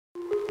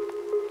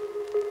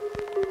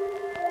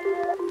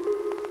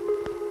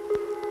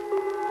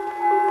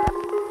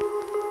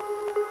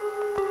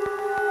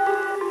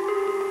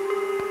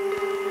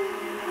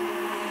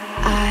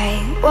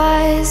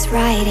was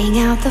writing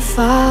out the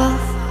fall,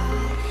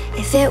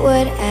 if it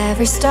would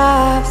ever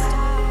stop.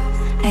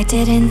 I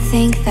didn't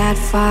think that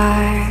far.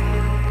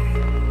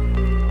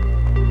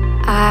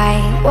 I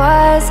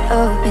was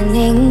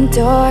opening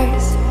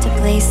doors to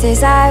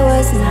places I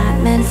was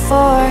not meant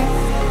for.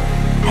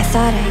 I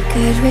thought I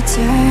could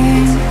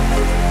return.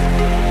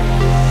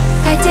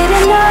 I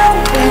didn't know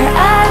where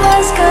I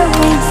was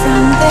going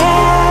from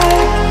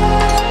there,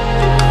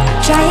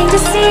 trying to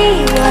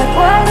see what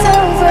was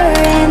over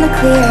in the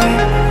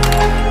clear.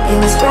 It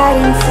was right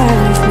in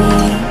front of me,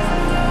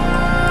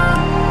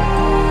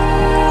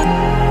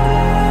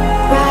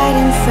 right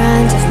in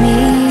front of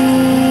me.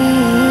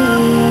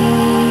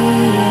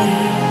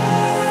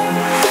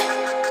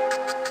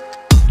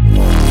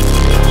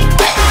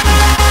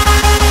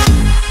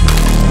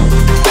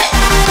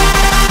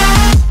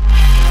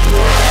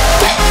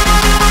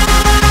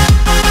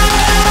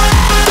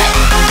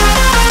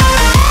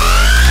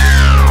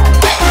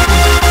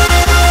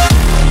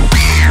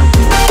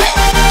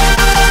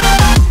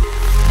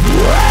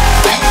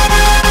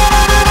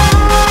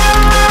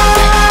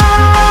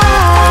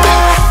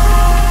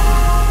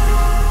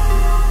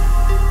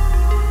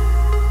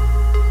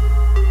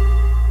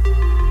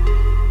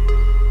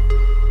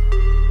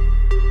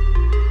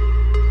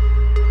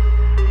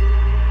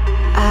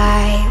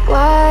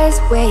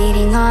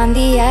 Waiting on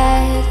the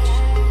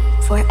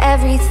edge for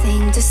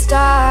everything to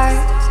start.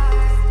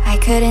 I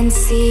couldn't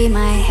see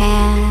my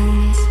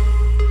hand.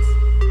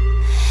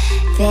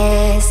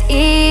 This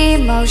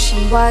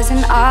emotion was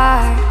an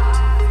art,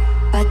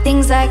 but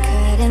things I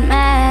couldn't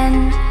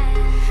mend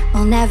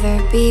will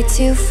never be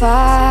too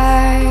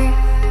far.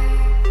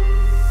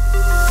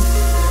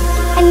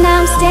 And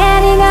now I'm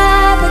standing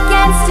up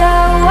against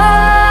a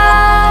wall.